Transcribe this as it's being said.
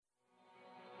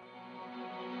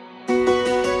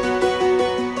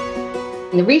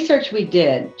The research we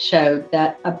did showed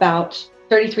that about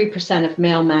 33% of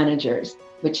male managers,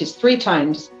 which is 3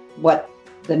 times what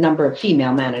the number of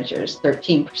female managers,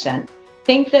 13%,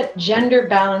 think that gender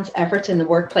balance efforts in the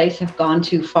workplace have gone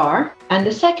too far. And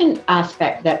the second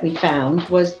aspect that we found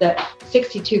was that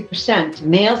 62%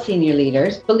 male senior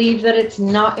leaders believe that it's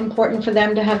not important for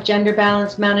them to have gender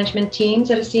balanced management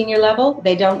teams at a senior level.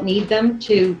 They don't need them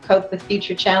to cope with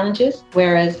future challenges,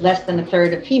 whereas less than a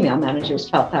third of female managers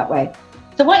felt that way.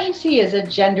 So what you see is a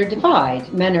gender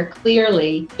divide. Men are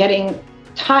clearly getting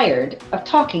tired of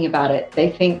talking about it.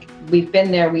 They think we've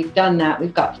been there, we've done that,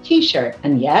 we've got the t-shirt,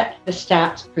 and yet the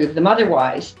stats prove them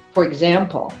otherwise. For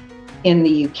example, in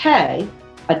the UK,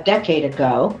 a decade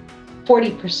ago,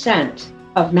 40%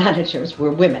 of managers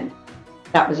were women.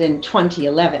 That was in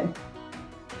 2011.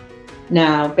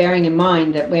 Now, bearing in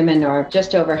mind that women are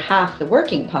just over half the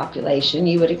working population,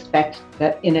 you would expect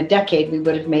that in a decade we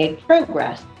would have made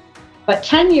progress. But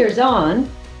 10 years on,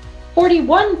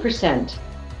 41%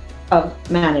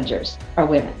 of managers are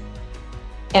women.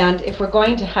 And if we're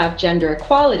going to have gender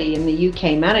equality in the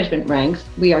UK management ranks,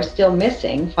 we are still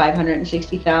missing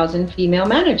 560,000 female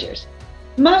managers,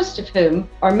 most of whom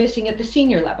are missing at the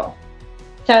senior level.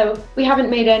 So we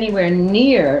haven't made anywhere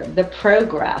near the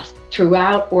progress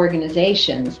throughout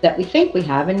organizations that we think we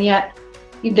have, and yet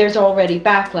there's already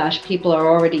backlash. People are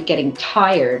already getting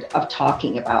tired of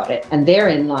talking about it, and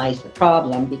therein lies the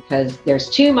problem, because there's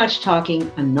too much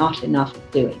talking and not enough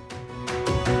doing.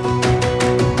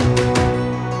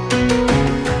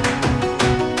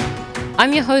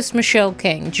 I'm your host, Michelle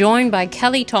King, joined by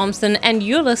Kelly Thompson, and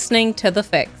you're listening to The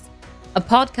Fix, a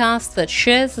podcast that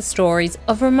shares the stories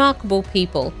of remarkable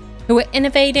people who are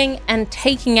innovating and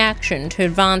taking action to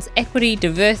advance equity,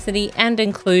 diversity, and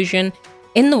inclusion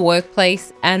in the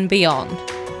workplace and beyond.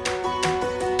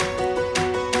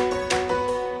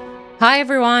 Hi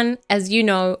everyone, as you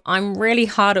know, I'm really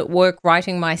hard at work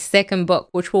writing my second book,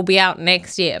 which will be out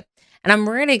next year, and I'm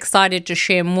really excited to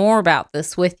share more about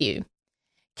this with you.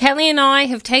 Kelly and I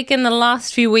have taken the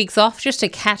last few weeks off just to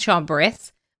catch our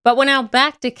breaths, but we're now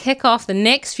back to kick off the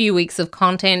next few weeks of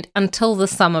content until the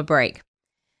summer break.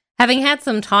 Having had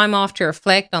some time off to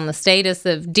reflect on the status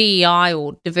of DEI,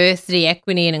 or diversity,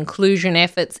 equity, and inclusion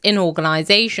efforts in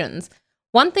organizations,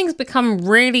 one thing's become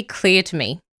really clear to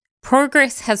me.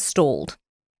 Progress has stalled.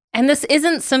 And this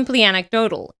isn't simply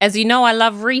anecdotal. As you know, I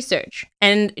love research,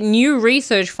 and new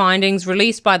research findings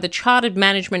released by the Chartered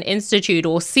Management Institute,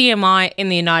 or CMI, in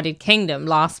the United Kingdom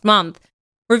last month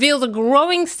revealed a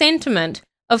growing sentiment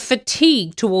of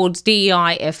fatigue towards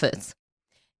DEI efforts.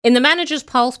 In the Manager's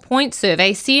Pulse Point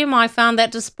survey, CMI found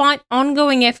that despite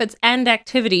ongoing efforts and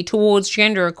activity towards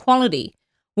gender equality,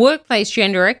 workplace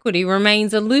gender equity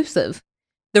remains elusive.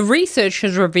 The research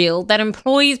has revealed that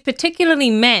employees,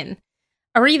 particularly men,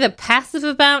 are either passive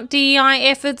about DEI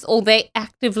efforts or they're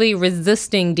actively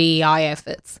resisting DEI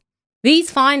efforts.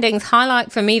 These findings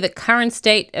highlight for me the current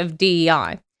state of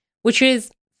DEI, which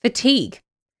is fatigue.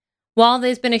 While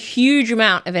there's been a huge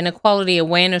amount of inequality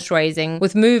awareness raising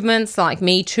with movements like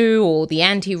Me Too or the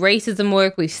anti-racism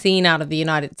work we've seen out of the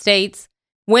United States,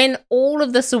 when all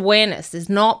of this awareness is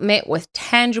not met with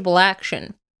tangible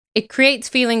action, it creates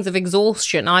feelings of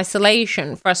exhaustion,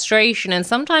 isolation, frustration, and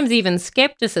sometimes even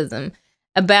skepticism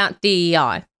about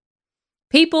DEI.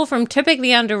 People from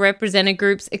typically underrepresented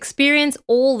groups experience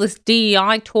all this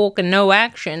DEI talk and no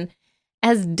action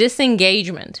as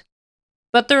disengagement.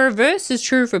 But the reverse is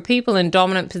true for people in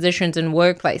dominant positions in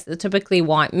workplaces, typically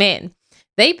white men.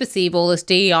 They perceive all this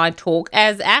DEI talk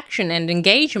as action and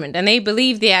engagement, and they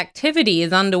believe the activity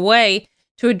is underway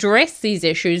to address these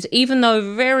issues, even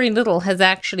though very little has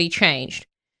actually changed.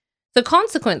 So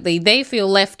consequently, they feel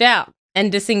left out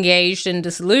and disengaged and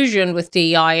disillusioned with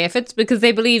DEI efforts because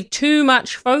they believe too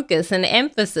much focus and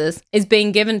emphasis is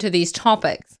being given to these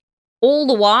topics. All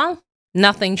the while,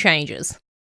 nothing changes.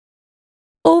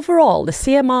 Overall, the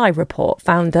CMI report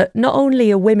found that not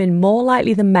only are women more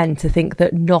likely than men to think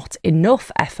that not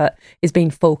enough effort is being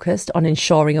focused on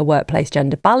ensuring a workplace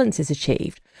gender balance is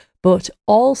achieved, but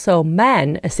also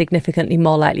men are significantly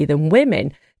more likely than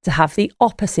women to have the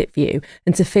opposite view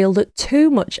and to feel that too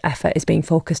much effort is being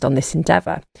focused on this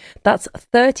endeavour. That's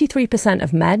 33%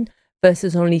 of men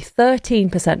versus only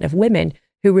 13% of women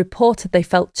who reported they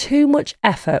felt too much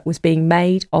effort was being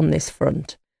made on this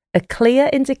front. A clear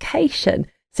indication,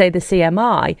 say the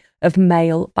CMI, of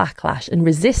male backlash and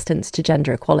resistance to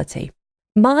gender equality.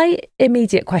 My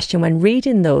immediate question when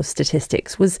reading those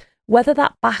statistics was whether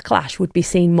that backlash would be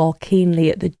seen more keenly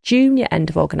at the junior end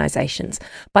of organisations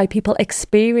by people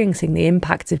experiencing the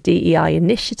impact of DEI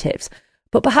initiatives,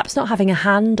 but perhaps not having a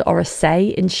hand or a say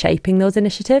in shaping those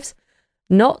initiatives.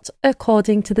 Not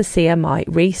according to the CMI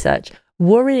research.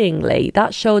 Worryingly,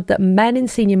 that showed that men in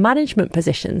senior management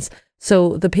positions,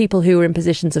 so the people who are in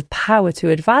positions of power to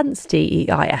advance DEI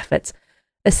efforts,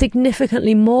 are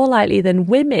significantly more likely than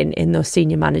women in those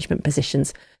senior management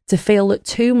positions to feel that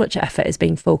too much effort is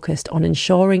being focused on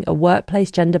ensuring a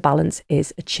workplace gender balance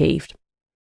is achieved.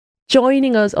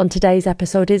 Joining us on today's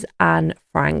episode is Anne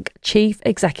Francke, Chief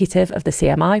Executive of the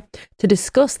CMI, to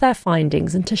discuss their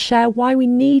findings and to share why we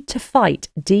need to fight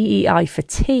DEI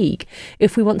fatigue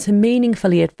if we want to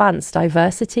meaningfully advance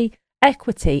diversity,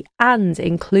 equity and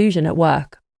inclusion at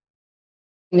work.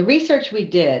 The research we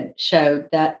did showed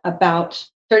that about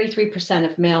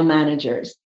 33% of male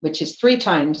managers, which is 3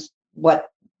 times what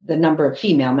the number of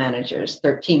female managers,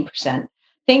 13%,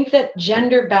 think that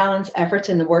gender balance efforts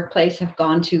in the workplace have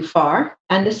gone too far.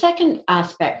 And the second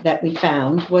aspect that we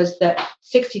found was that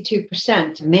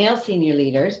 62% male senior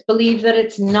leaders believe that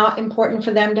it's not important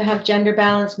for them to have gender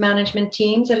balanced management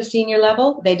teams at a senior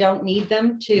level. They don't need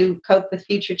them to cope with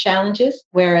future challenges,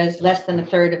 whereas less than a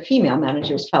third of female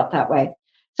managers felt that way.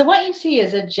 So what you see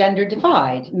is a gender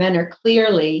divide. Men are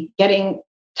clearly getting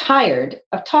tired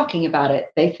of talking about it.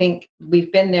 They think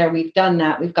we've been there, we've done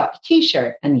that, we've got the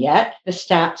t-shirt, and yet the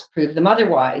stats prove them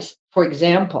otherwise. For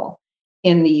example,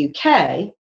 in the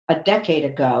UK, a decade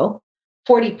ago,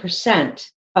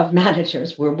 40% of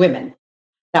managers were women.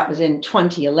 That was in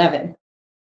 2011.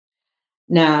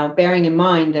 Now, bearing in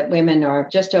mind that women are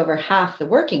just over half the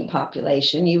working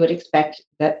population, you would expect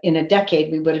that in a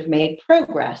decade we would have made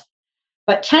progress.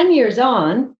 But 10 years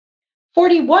on,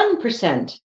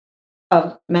 41%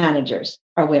 of managers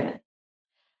are women.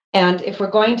 And if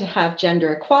we're going to have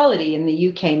gender equality in the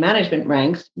UK management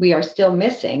ranks, we are still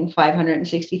missing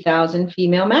 560,000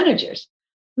 female managers,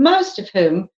 most of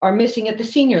whom are missing at the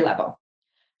senior level.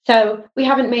 So we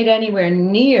haven't made anywhere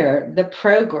near the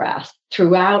progress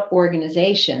throughout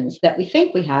organizations that we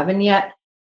think we have, and yet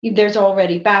there's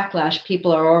already backlash.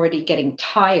 People are already getting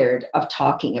tired of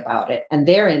talking about it. And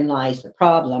therein lies the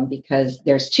problem, because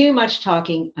there's too much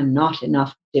talking and not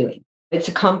enough doing. It's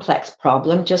a complex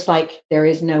problem, just like there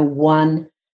is no one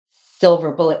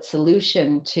silver bullet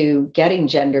solution to getting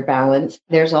gender balance.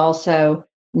 There's also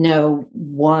no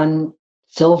one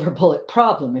silver bullet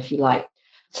problem, if you like.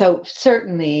 So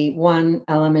certainly one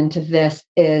element of this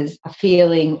is a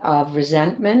feeling of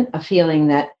resentment, a feeling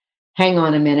that, hang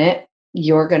on a minute,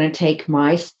 you're going to take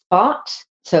my spot.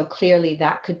 So clearly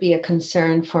that could be a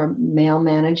concern for male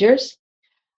managers.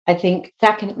 I think,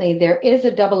 secondly, there is a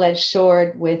double-edged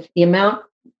sword with the amount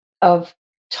of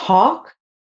talk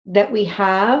that we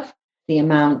have, the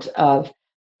amount of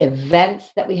events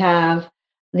that we have,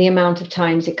 the amount of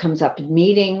times it comes up in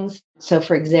meetings. So,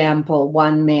 for example,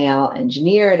 one male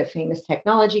engineer at a famous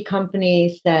technology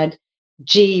company said,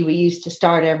 gee, we used to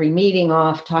start every meeting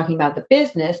off talking about the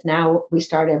business. Now we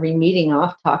start every meeting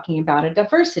off talking about a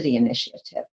diversity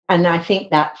initiative. And I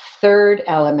think that third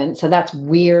element, so that's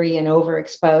weary and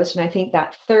overexposed. And I think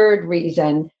that third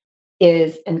reason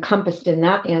is encompassed in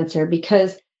that answer,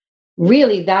 because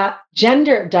really that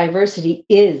gender diversity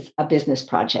is a business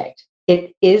project.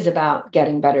 It is about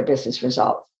getting better business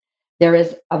results. There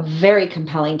is a very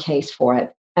compelling case for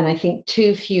it. And I think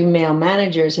too few male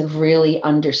managers have really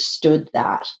understood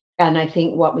that. And I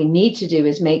think what we need to do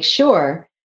is make sure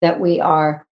that we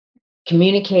are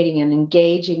communicating and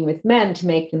engaging with men to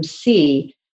make them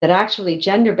see that actually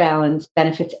gender balance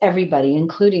benefits everybody,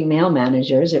 including male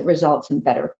managers. It results in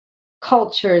better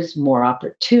cultures, more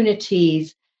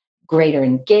opportunities, greater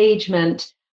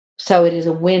engagement. So it is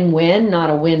a win-win, not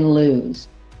a win-lose.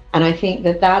 And I think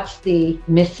that that's the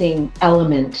missing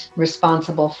element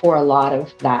responsible for a lot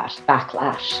of that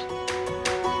backlash.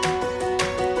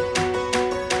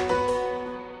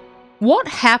 What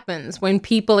happens when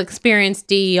people experience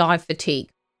DEI fatigue?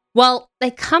 Well,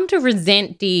 they come to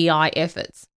resent DEI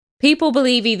efforts. People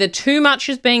believe either too much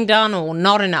is being done or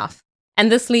not enough,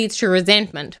 and this leads to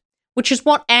resentment, which is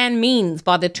what Anne means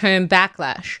by the term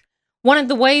backlash. One of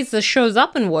the ways this shows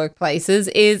up in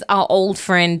workplaces is our old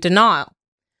friend denial.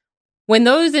 When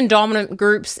those in dominant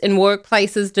groups in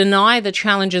workplaces deny the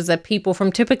challenges that people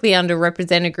from typically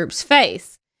underrepresented groups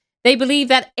face, they believe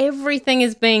that everything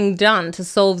is being done to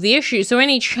solve the issue, so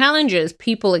any challenges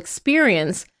people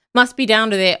experience must be down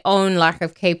to their own lack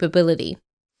of capability.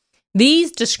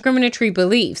 These discriminatory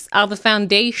beliefs are the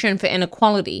foundation for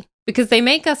inequality because they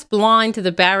make us blind to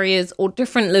the barriers or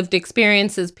different lived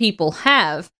experiences people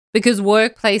have because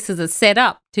workplaces are set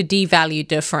up to devalue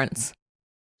difference.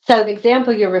 So the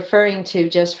example you're referring to,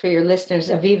 just for your listeners,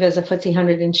 Aviva is a FTSE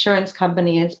 100 insurance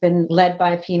company. It's been led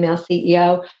by a female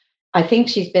CEO. I think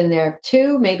she's been there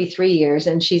 2, maybe 3 years,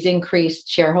 and she's increased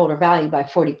shareholder value by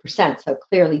 40%. So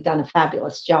clearly done a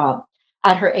fabulous job.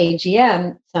 At her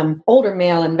AGM, some older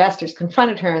male investors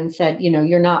confronted her and said,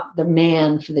 you're not the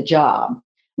man for the job.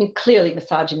 I mean, clearly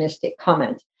misogynistic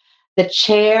comments. The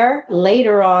chair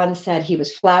later on said he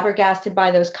was flabbergasted by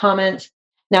those comments.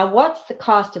 Now, what's the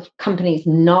cost of companies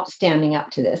not standing up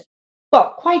to this?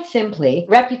 Well, quite simply,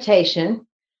 reputation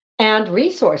and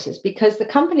resources, because the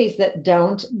companies that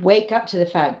don't wake up to the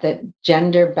fact that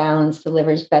gender balance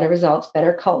delivers better results,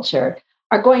 better culture,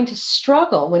 are going to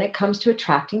struggle when it comes to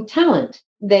attracting talent.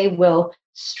 They will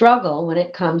struggle when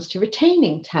it comes to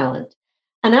retaining talent.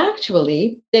 And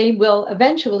actually, they will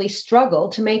eventually struggle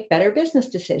to make better business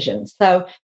decisions. So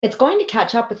it's going to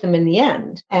catch up with them in the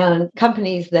end. And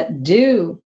companies that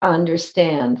do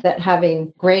understand that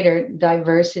having greater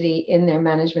diversity in their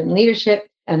management and leadership,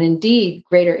 and indeed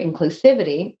greater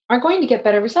inclusivity, are going to get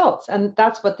better results. And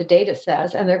that's what the data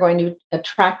says. And they're going to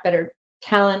attract better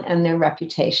talent, and their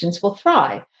reputations will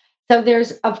thrive. So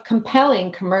there's a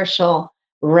compelling commercial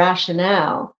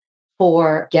rationale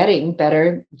for getting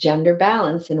better gender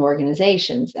balance in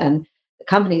organizations. And the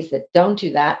companies that don't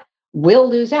do that will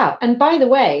lose out. And by the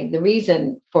way, the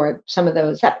reason for some of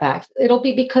those setbacks, it'll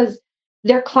be because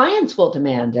their clients will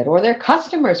demand it or their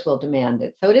customers will demand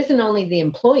it. So it isn't only the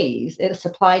employees, it's the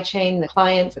supply chain, the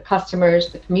clients, the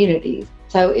customers, the communities.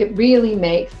 So it really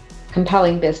makes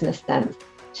compelling business sense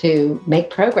to make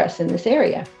progress in this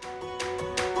area.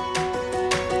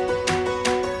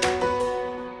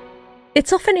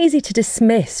 It's often easy to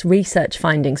dismiss research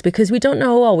findings because we don't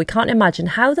know or we can't imagine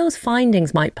how those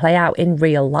findings might play out in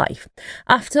real life.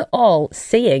 After all,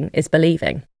 seeing is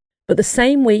believing. But the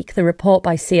same week the report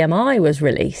by CMI was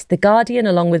released, The Guardian,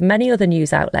 along with many other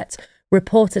news outlets,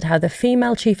 reported how the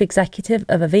female chief executive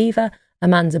of Aviva,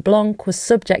 Amanda Blanc, was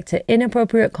subject to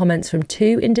inappropriate comments from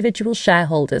 2 individual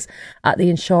shareholders at the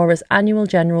insurer's annual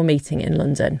general meeting in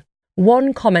London.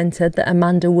 One commented that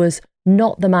Amanda was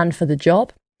not the man for the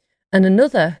job, and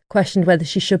another questioned whether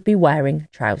she should be wearing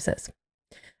trousers.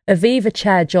 Aviva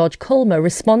chair George Culmer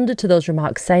responded to those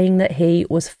remarks saying that he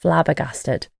was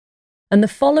flabbergasted. And the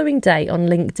following day on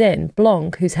LinkedIn,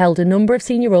 Blanc, who's held a number of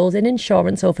senior roles in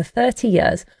insurance over 30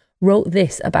 years, wrote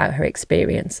this about her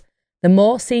experience. The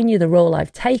more senior the role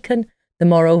I've taken, the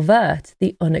more overt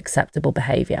the unacceptable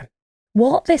behaviour.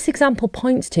 What this example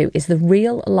points to is the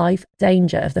real-life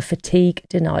danger of the fatigue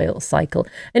denial cycle.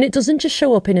 And it doesn't just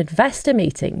show up in investor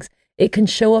meetings, it can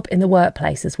show up in the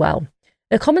workplace as well.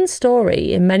 A common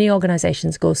story in many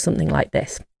organisations goes something like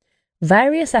this.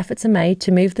 Various efforts are made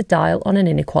to move the dial on an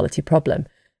inequality problem,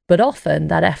 but often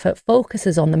that effort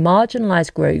focuses on the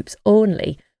marginalised groups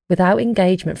only without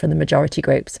engagement from the majority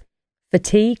groups.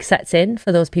 Fatigue sets in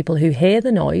for those people who hear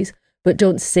the noise but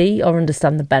don't see or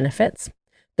understand the benefits.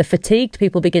 The fatigued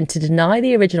people begin to deny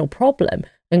the original problem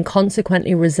and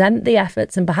consequently resent the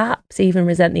efforts and perhaps even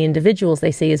resent the individuals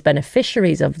they see as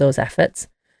beneficiaries of those efforts.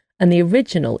 And the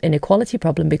original inequality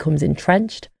problem becomes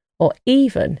entrenched or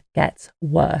even gets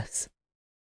worse.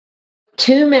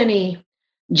 Too many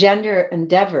gender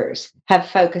endeavors have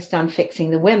focused on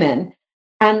fixing the women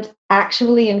and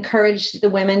actually encouraged the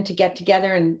women to get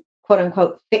together and quote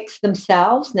unquote fix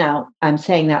themselves. Now, I'm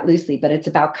saying that loosely, but it's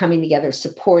about coming together,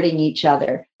 supporting each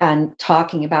other and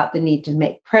talking about the need to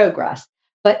make progress.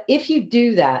 But if you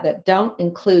do that don't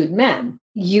include men,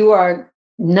 you are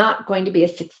not going to be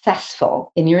as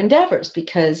successful in your endeavors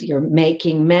because you're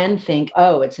making men think,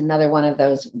 oh, it's another one of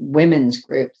those women's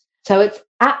groups. So it's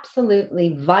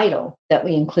absolutely vital that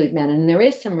we include men. And there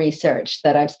is some research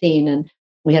that I've seen, and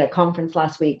we had a conference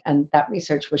last week and that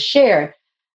research was shared.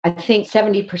 I think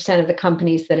 70% of the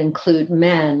companies that include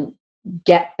men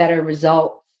get better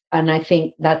results. And I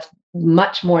think that's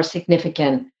much more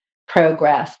significant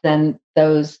progress than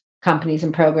those companies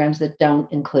and programs that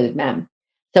don't include men.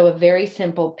 So a very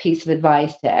simple piece of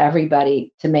advice to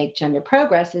everybody to make gender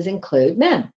progress is include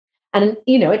men. And,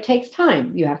 it takes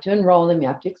time. You have to enroll them. You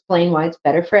have to explain why it's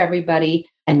better for everybody,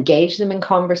 engage them in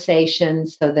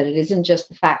conversations so that it isn't just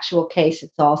the factual case.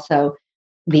 It's also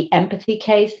the empathy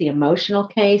case, the emotional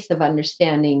case of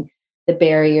understanding the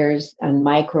barriers and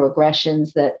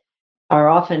microaggressions that are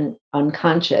often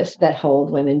unconscious that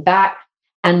hold women back.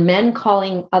 And men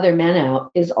calling other men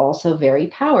out is also very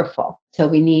powerful. So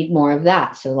we need more of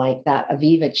that. So like that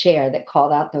Aviva chair that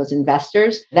called out those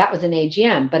investors, that was an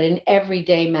AGM. But in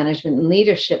everyday management and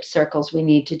leadership circles, we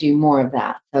need to do more of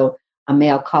that. So a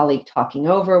male colleague talking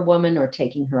over a woman or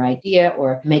taking her idea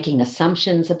or making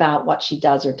assumptions about what she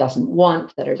does or doesn't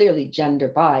want that are clearly gender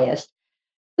biased.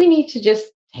 We need to just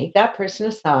take that person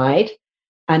aside.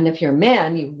 And if you're a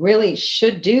man, you really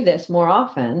should do this more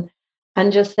often.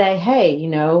 and just say, hey,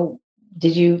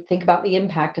 did you think about the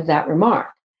impact of that remark?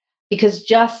 Because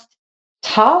just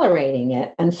tolerating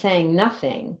it and saying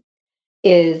nothing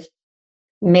is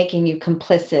making you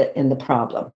complicit in the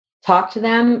problem. Talk to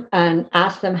them and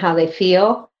ask them how they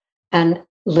feel and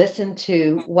listen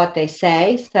to what they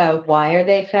say. So why are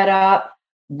they fed up?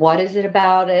 What is it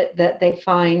about it that they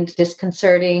find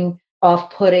disconcerting,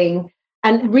 off-putting?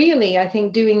 And really, I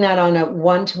think doing that on a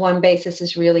one-to-one basis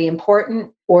is really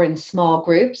important, or in small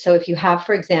groups. So if you have,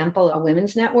 for example, a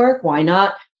women's network, why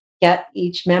not get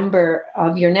each member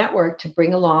of your network to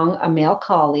bring along a male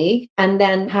colleague and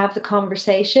then have the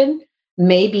conversation?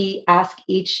 Maybe ask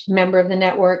each member of the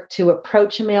network to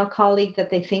approach a male colleague that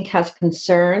they think has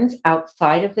concerns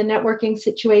outside of the networking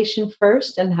situation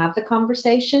first and have the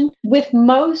conversation. With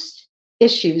most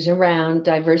issues around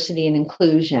diversity and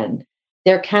inclusion,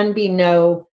 there can be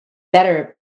no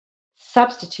better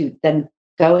substitute than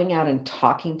going out and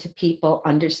talking to people,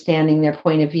 understanding their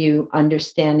point of view,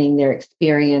 understanding their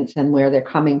experience and where they're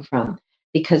coming from.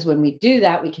 Because when we do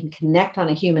that, we can connect on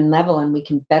a human level and we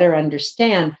can better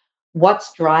understand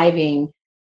what's driving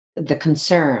the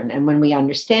concern. And when we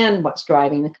understand what's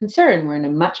driving the concern, we're in a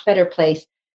much better place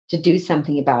to do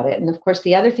something about it. And of course,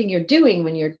 the other thing you're doing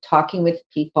when you're talking with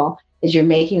people is you're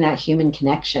making that human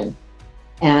connection.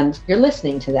 And you're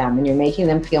listening to them and you're making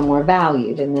them feel more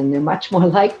valued. And then they're much more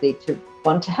likely to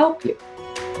want to help you.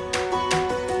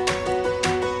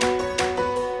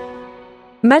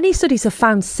 Many studies have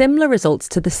found similar results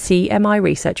to the CMI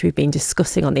research we've been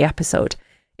discussing on the episode.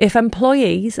 If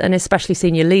employees, and especially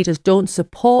senior leaders, don't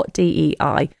support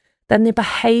DEI, then the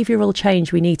behavioural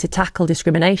change we need to tackle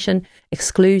discrimination,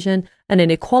 exclusion and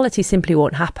inequality simply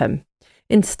won't happen.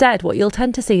 Instead, what you'll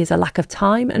tend to see is a lack of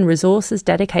time and resources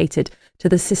dedicated to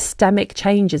the systemic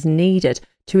changes needed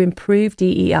to improve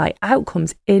DEI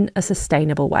outcomes in a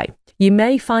sustainable way. You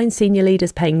may find senior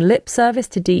leaders paying lip service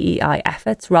to DEI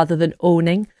efforts rather than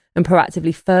owning and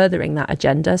proactively furthering that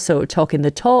agenda, so talking the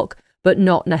talk, but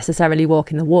not necessarily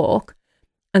walking the walk.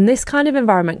 And this kind of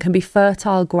environment can be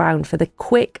fertile ground for the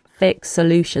quick fix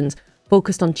solutions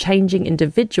focused on changing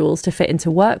individuals to fit into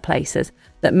workplaces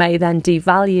that may then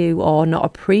devalue or not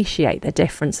appreciate their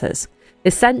differences,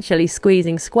 essentially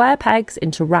squeezing square pegs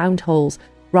into round holes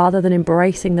rather than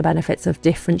embracing the benefits of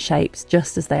different shapes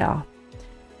just as they are.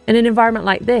 In an environment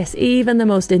like this, even the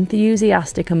most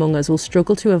enthusiastic among us will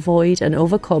struggle to avoid and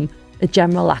overcome a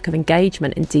general lack of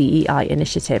engagement in DEI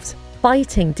initiatives.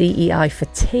 Fighting DEI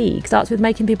fatigue starts with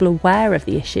making people aware of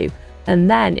the issue and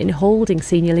then in holding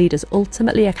senior leaders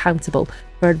ultimately accountable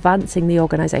for advancing the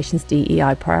organisation's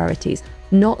DEI priorities,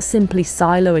 not simply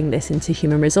siloing this into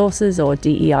human resources or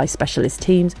DEI specialist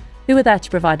teams who are there to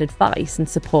provide advice and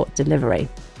support delivery.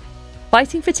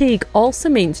 Fighting fatigue also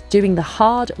means doing the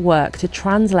hard work to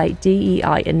translate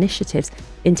DEI initiatives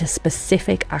into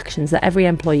specific actions that every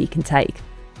employee can take.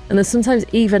 And there's sometimes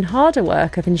even harder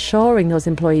work of ensuring those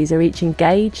employees are each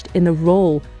engaged in the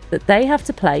role that they have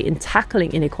to play in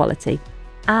tackling inequality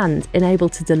and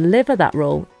enabled to deliver that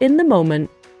role in the moment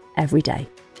every day.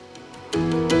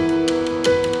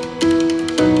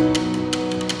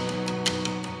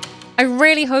 I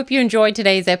really hope you enjoyed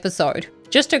today's episode.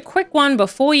 Just a quick one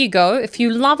before you go. If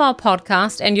you love our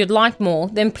podcast and you'd like more,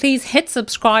 then please hit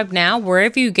subscribe now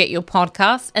wherever you get your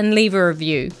podcasts and leave a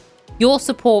review. Your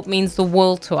support means the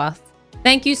world to us.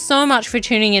 Thank you so much for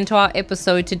tuning into our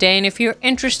episode today. And if you're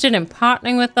interested in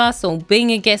partnering with us or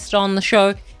being a guest on the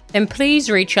show, then please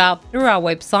reach out through our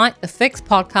website,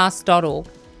 thefixpodcast.org.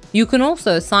 You can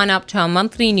also sign up to our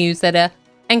monthly newsletter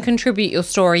and contribute your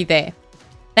story there.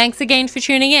 Thanks again for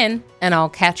tuning in, and I'll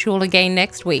catch you all again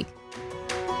next week.